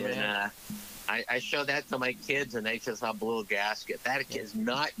 That's it, man. I showed that to my kids, and they just saw Blue Gasket. That is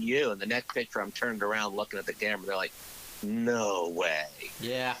not you. And the next picture, I'm turned around looking at the camera. They're like, no way.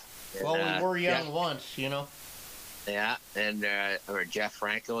 Yeah. Well, we were young once, you know. Yeah, and Jeff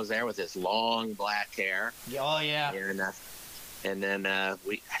Franco was there with his long black hair. Oh, yeah. And then I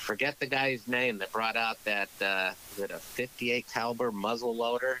forget the guy's name that brought out that was it a 58 caliber muzzle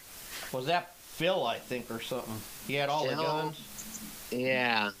loader? Was that Phil, I think, or something? He had all the guns.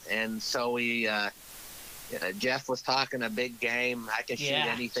 Yeah, and so Jeff was talking a big game. I can shoot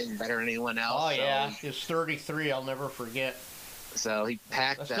anything better than anyone else. Oh, yeah. His 33, I'll never forget. So he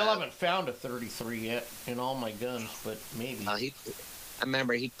packed... I still haven't found a 33 yet in all my guns, but maybe. I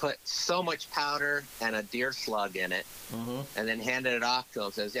remember he put so much powder and a deer slug in it, and then handed it off to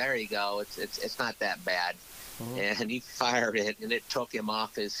him. Says, "There you go. It's not that bad." And he fired it, and it took him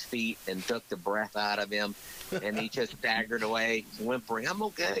off his feet and took the breath out of him, and he just staggered away, whimpering, "I'm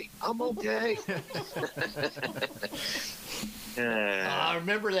okay. I'm okay." I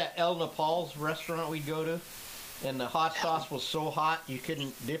remember that El Nepal's restaurant we'd go to, and the hot sauce was so hot you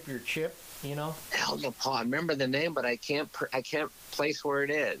couldn't dip your chip. You know, El Nepal. I remember the name, but I can't place where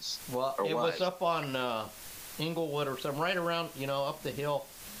it is. Well, it was up on Inglewood or something, right around, up the hill,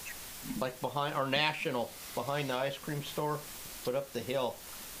 like behind our National, behind the ice cream store, but up the hill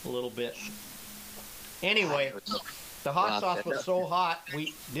a little bit. Anyway, the hot sauce was so hot,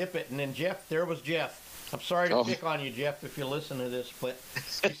 we dip it, and then there was Jeff. I'm sorry to pick on you, Jeff, if you listen to this, but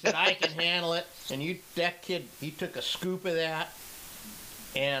he said, "I can handle it," and that kid, he took a scoop of that.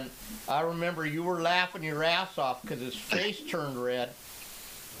 And I remember you were laughing your ass off because his face turned red.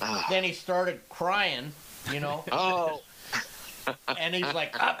 Then he started crying, Oh. And he's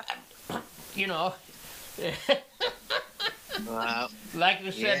like, Like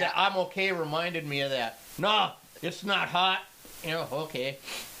you said, that "I'm okay" reminded me of that. No, it's not hot. Okay.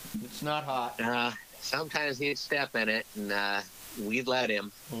 It's not hot. Sometimes he'd step in it, and we'd let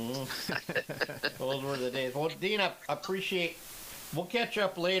him. Those were the days. Well, Dean, I appreciate... We'll catch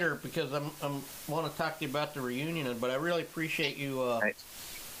up later because I want to talk to you about the reunion, but I really appreciate you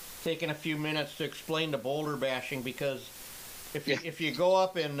taking a few minutes to explain the boulder bashing, because if you go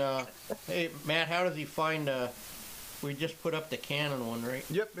up and hey, Matt, how does he find We just put up the Canon one, right?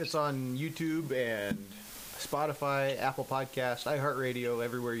 Yep, it's on YouTube and Spotify, Apple Podcast, iHeartRadio,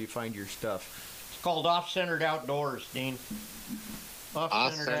 everywhere you find your stuff. It's called Off-Centered Outdoors, Dean.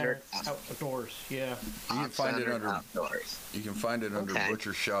 Off-Centered Outdoors, yeah. You can find it under outdoors. You can find it under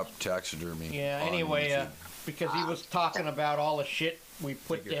Butcher Shop Taxidermy. Yeah. on Anyway, YouTube. because he was talking about all the shit we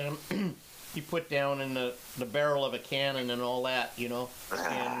put down. He put down in the barrel of a cannon and all that, you know.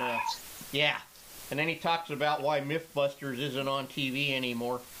 And yeah. And then he talks about why MythBusters isn't on TV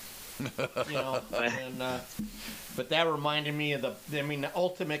anymore. You know, and but that reminded me of the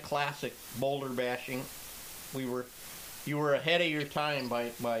ultimate classic boulder bashing. You were ahead of your time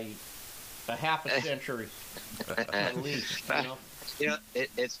by a half a century at least. You know,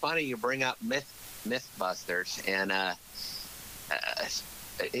 it's funny you bring up MythBusters, and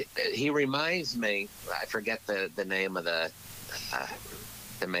he reminds me. I forget the name of the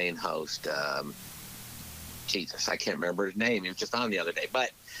main host. Jesus, I can't remember his name. He was just on the other day,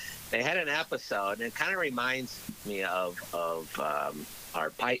 but they had an episode, and it kind of reminds me of our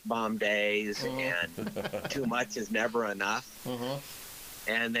pipe bomb days and too much is never enough.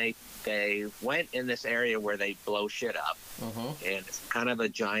 And they went in this area where they blow shit up, and it's kind of a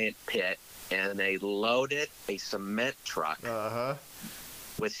giant pit, and they loaded a cement truck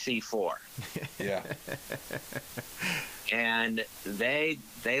with C4. Yeah. And they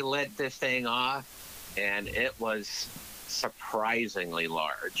lit this thing off, and it was surprisingly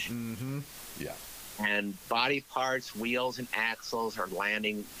large. Yeah. And body parts, wheels, and axles are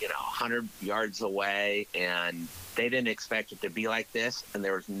landing, 100 yards away, and they didn't expect it to be like this, and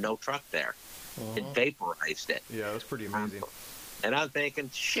there was no truck there. It vaporized it. Yeah, it was pretty amazing. And I'm thinking,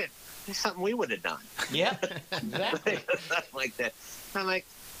 shit, that's something we would have done. Yeah, exactly. Something like that. I'm like,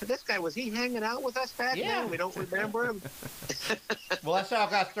 this guy, was he hanging out with us back then? We don't remember him. Well, that's how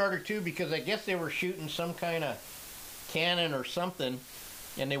it got started, too, because I guess they were shooting some kind of cannon or something,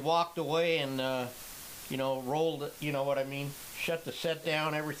 and they walked away and, rolled, shut the set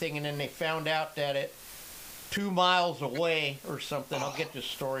down, everything, and then they found out that it 2 miles away or something, I'll get this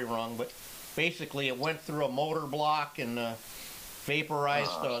story wrong, but basically it went through a motor block and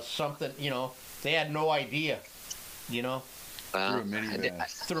vaporized something, they had no idea, Through a minivan.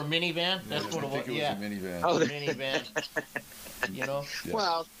 Through a minivan? That's what it was. I think it was a minivan. Oh, a minivan. Yeah.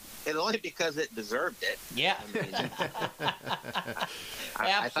 Well, and only because it deserved it. Yeah.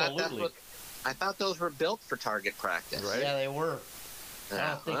 Absolutely. I thought those were built for target practice. Right? Yeah, they were. I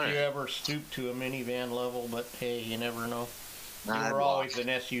don't think right. you ever stooped to a minivan level, but hey, you never know. You I'd were walk. always an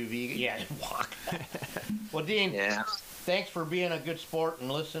SUV. Yeah, I'd walk. Well, Dean, thanks for being a good sport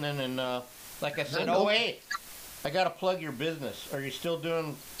and listening. And like I said, wait, I got to plug your business. Are you still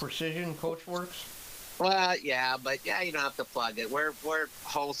doing Precision Coachworks? Well, yeah, but you don't have to plug it. We're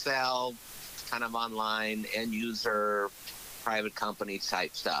wholesale, kind of online, end user, private company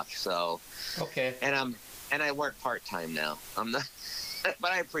type stuff. So okay, and I work part time now. I'm not,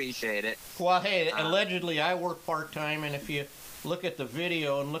 but I appreciate it. Well, hey, allegedly I work part time, and if you look at the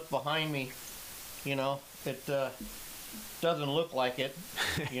video and look behind me, it doesn't look like it,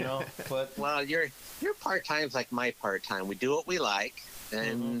 But well, your part time's like my part time. We do what we like,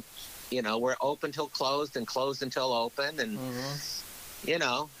 and we're open till closed and closed until open, and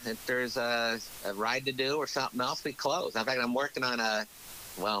if there's a ride to do or something else, we close. In fact, I'm working on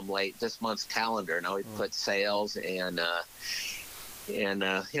I'm late, this month's calendar, and we put sales and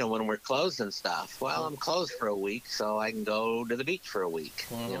when we're closed and stuff. Well, I'm closed for a week, so I can go to the beach for a week.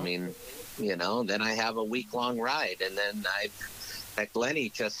 I mean, then I have a week-long ride, and then like Lenny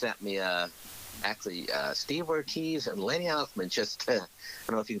just sent me Steve Ortiz and Lenny Hoffman just, I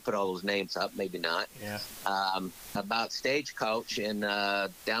don't know if you can put all those names up, maybe not. Yeah. About Stagecoach in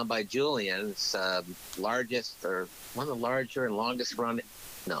down by Julian's, largest or one of the larger and longest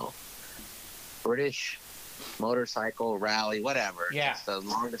British motorcycle rally, whatever. Yeah. It's the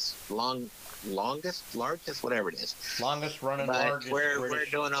largest, whatever it is. Longest running, but largest. We're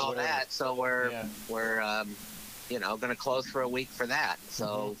doing all whatever. that, so we're going to close for a week for that.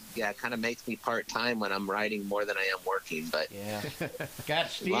 So it kind of makes me part time when I'm riding more than I am working. But God,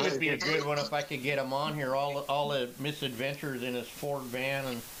 Steve would be a good one if I could get him on here. All the misadventures in his Ford van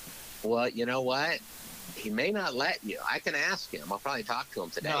and. Well, you know what? He may not let you. I can ask him. I'll probably talk to him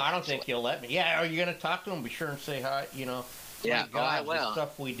today. No, I don't think he'll let me. Yeah, are you going to talk to him? Be sure and say hi. Yeah, God, I will. The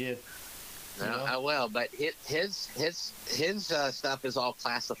stuff we did. I will, but his stuff is all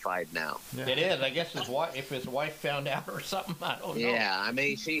classified now. Yeah. It is. I guess if his wife found out or something, I don't know. Yeah, I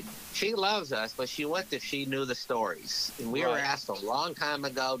mean, she loves us, but she wouldn't if she knew the stories. And we were asked a long time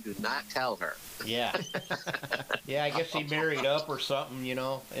ago, do not tell her. Yeah. Yeah, I guess he married up or something,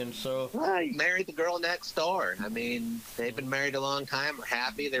 and so... Well, he married the girl next door. I mean, they've been married a long time. We're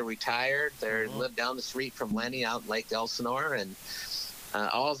happy. They're retired. They live down the street from Lenny out in Lake Elsinore, and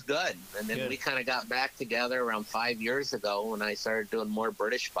all's good. And then we kind of got back together around 5 years ago when I started doing more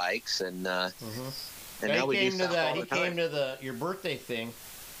British bikes, and now we do stuff all the time. He came to your birthday thing,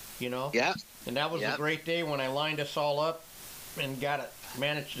 Yeah. And that was a great day when I lined us all up and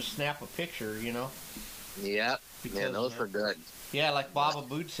managed to snap a picture, Yeah. Yeah, those were good. Yeah, like Baba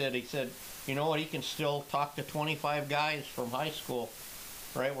Boot said, he said, you know what, he can still talk to 25 guys from high school,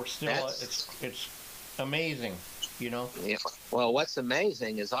 right? We're still, it's amazing, Yeah. Well, what's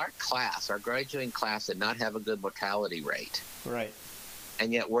amazing is our graduating class did not have a good mortality rate. Right.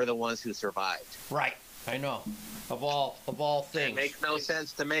 And yet we're the ones who survived. Right. I know. Of all things. It makes no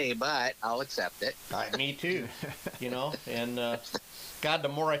sense to me, but I'll accept it. Me too. And God, the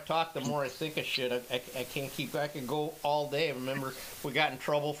more I talk, the more I think of shit. I can't keep. I could go all day. Remember, we got in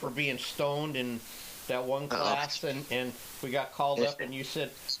trouble for being stoned in that one class, and we got called up, and you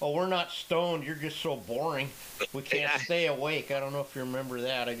said, "Oh, we're not stoned. You're just so boring. We can't stay awake." I don't know if you remember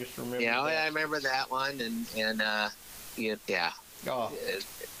that. I just remember. Yeah, that. I remember that one, and yeah. Oh.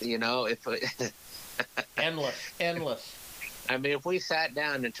 If endless. I mean, if we sat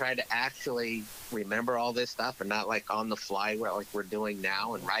down and tried to actually remember all this stuff and not like on the fly like we're doing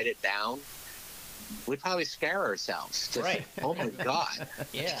now and write it down, we'd probably scare ourselves. Right. Oh my God.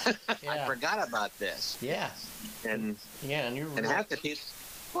 Yeah. I forgot about this. Yeah. And half the people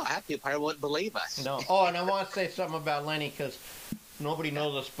probably wouldn't believe us. No. Oh, and I want to say something about Lenny because nobody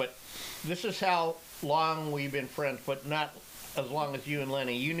knows this, but this is how long we've been friends, but not as long as you and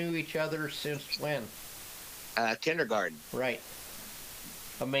Lenny. You knew each other since when? Kindergarten. Right.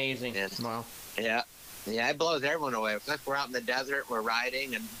 Amazing. Yeah. Wow. Yeah. Yeah, it blows everyone away. It's like we're out in the desert, we're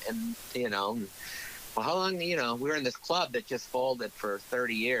riding, and well, how long, we were in this club that just folded for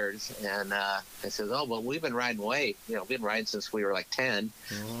 30 years, and I says, oh, well, we've been riding we've been riding since we were like 10,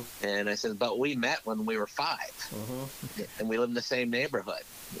 and I said, but we met when we were 5, and we live in the same neighborhood,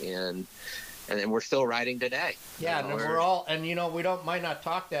 and we're still riding today. Yeah, and we're all, and we might not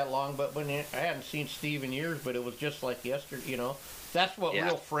talk that long, but I hadn't seen Steve in years, but it was just like yesterday, That's what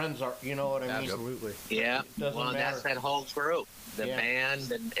real friends are, you know what I mean? Absolutely. Yeah, doesn't matter. That's that whole group, the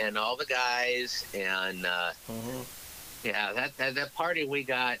band and all the guys, and that party we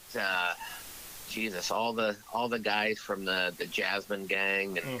got, all the guys from the Jasmine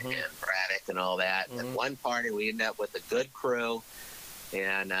gang and Braddock and all that. And one party we ended up with a good crew.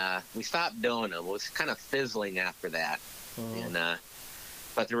 And we stopped doing them. It was kind of fizzling after that. And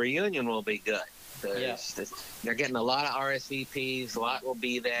but the reunion will be good. They're getting a lot of RSVPs. A lot will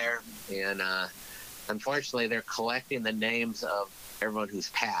be there. And unfortunately, they're collecting the names of everyone who's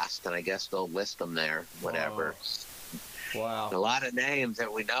passed. And I guess they'll list them there, whatever. Wow. A lot of names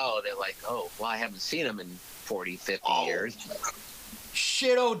that we know. They're like, oh, well, I haven't seen them in 40, 50 years.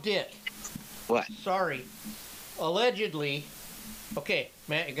 Shit, Dick. What? Sorry. Allegedly... Okay,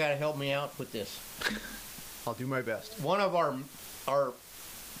 Matt, you got to help me out with this. I'll do my best. One of our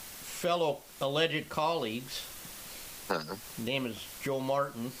fellow alleged colleagues, name is Joe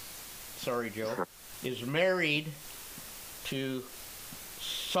Martin, sorry, Joe, is married to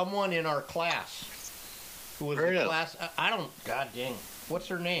someone in our class who was in class. I don't, god dang, what's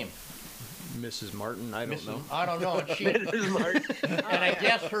her name? Mrs. Martin, I don't know. I don't know. And Mrs. Martin. And I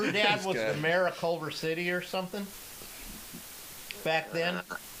guess her dad was the mayor of Culver City or something. Back then?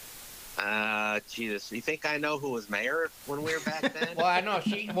 Jesus. You think I know who was mayor when we were back then? Well, I know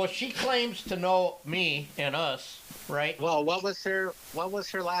she claims to know me and us, right? Well, what was her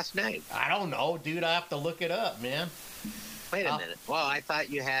last name? I don't know, dude. I have to look it up, man. Wait a minute. Well, I thought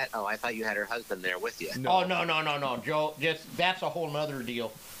you had her husband there with you. No. Oh, no, Joe. That's a whole nother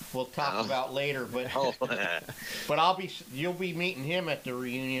deal. We'll talk about later, but but you'll be meeting him at the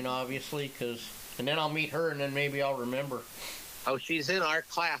reunion, obviously, and then I'll meet her, and then maybe I'll remember. Oh, she's in our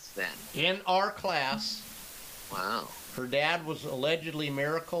class then. In our class. Wow. Her dad was allegedly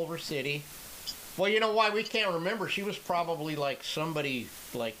mayor of Culver City. Well, you know why we can't remember? She was probably like somebody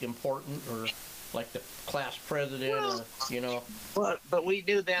like important or like the class president or. Well, but we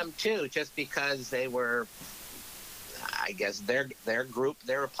knew them too, just because they were. I guess their group,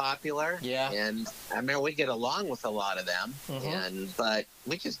 they were popular. Yeah. And I mean, we get along with a lot of them, but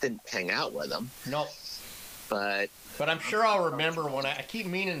we just didn't hang out with them. Nope. But I'm sure I'll remember when I keep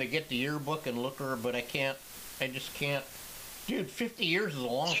meaning to get the yearbook and look her, but I can't. I just can't. Dude, 50 years is a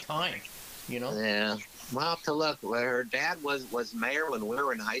long time, you know? yeah, we'll have to look. Well, her dad was mayor when we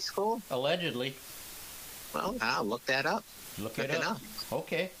were in high school. Allegedly. Well, I'll look that up. Look it up.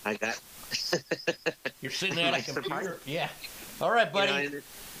 Okay. I got. You're sitting at a My computer. surprise. Yeah. All right, buddy.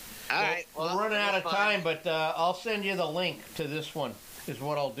 All right. Well, we're running out of fun. time, but I'll send you the link to this one. Is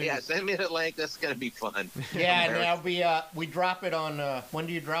what I'll do. Yeah, send me the link. This is gonna be fun. Yeah, and that'll be we drop it on. When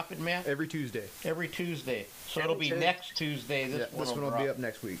do you drop it, Matt? Every Tuesday. Every Tuesday. So Every it'll be Tuesday. next Tuesday. This This one will drop. be up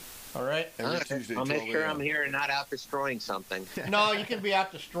next week. All right. Every Okay. Tuesday, I'll make 12 sure a.m. I'm here and not out destroying something. No, you can be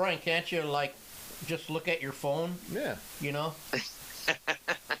out destroying, can't you? Like, just look at your phone. Yeah. You know.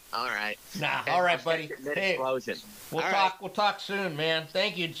 All right. Nah. All right, buddy. Hey, Explosion. we'll All talk. right. We'll talk soon, man.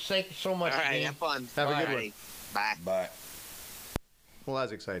 Thank you. Thank you so much, All right. Dean. Have fun. Have a All good right. Bye. Bye. Well,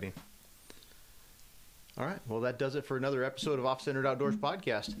 that's exciting. All right. Well, that does it for another episode of Off Centered Outdoors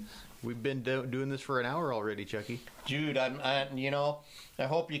podcast. We've been doing this for an hour already, Chucky. Dude, I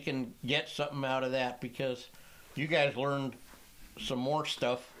hope you can get something out of that because you guys learned some more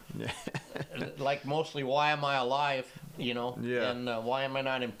stuff. Like mostly, why am I alive? You know, Yeah. and why am I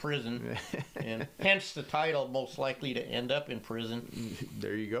not in prison? And hence the title, most likely to end up in prison.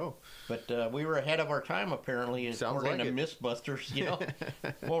 There you go. But we were ahead of our time, apparently, Sounds according like to it. Mythbusters. You know,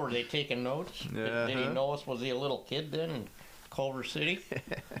 what were they taking notes? Did he know us? Was he a little kid then in Culver City?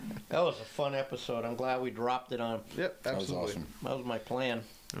 That was a fun episode. I'm glad we dropped it on. Yep, That was absolutely. awesome. That was my plan.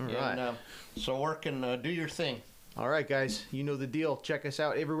 All And, right. so work and do your thing. All right, guys, you know the deal. Check us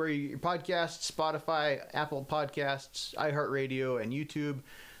out everywhere you get your podcasts, Spotify, Apple Podcasts, iHeartRadio, and YouTube.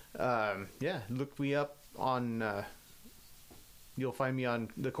 Look me up on... you'll find me on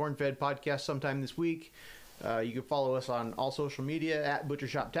the Corn Fed podcast sometime this week. You can follow us on all social media at Butcher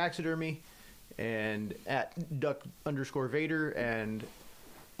Shop Taxidermy and at Duck_Vader and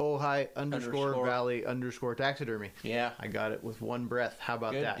Ojai_Valley_ Taxidermy. Yeah. I got it with one breath. How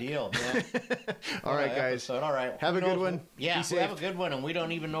about Good that? deal, man. All right, What a guys. episode. All right. Have Who a good knows? one. Yeah, Be we safe. have a good one, and we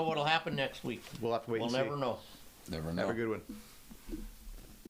don't even know what'll happen next week. We'll have to wait We'll and see. never know. Never know. Have a good one.